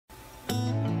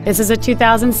This is a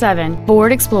 2007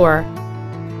 Ford Explorer.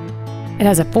 It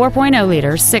has a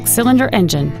 4.0-liter six-cylinder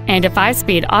engine and a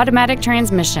 5-speed automatic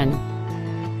transmission.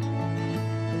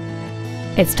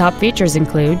 Its top features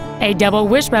include a double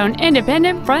wishbone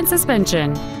independent front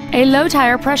suspension, a low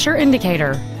tire pressure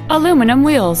indicator, aluminum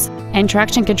wheels, and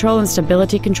traction control and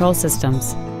stability control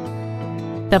systems.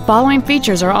 The following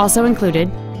features are also included: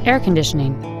 air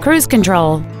conditioning, cruise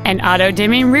control, an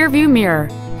auto-dimming rearview mirror,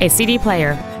 a CD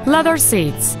player, leather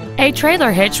seats, a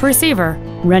trailer hitch receiver,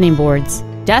 running boards,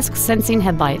 dusk sensing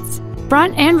headlights,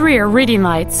 front and rear reading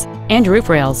lights, and roof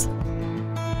rails.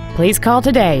 Please call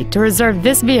today to reserve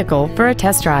this vehicle for a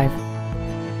test drive.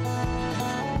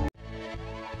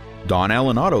 Don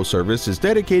Allen Auto Service is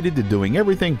dedicated to doing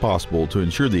everything possible to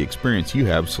ensure the experience you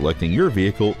have selecting your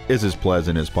vehicle is as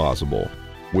pleasant as possible.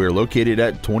 We're located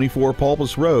at 24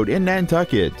 Polpis Road in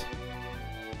Nantucket.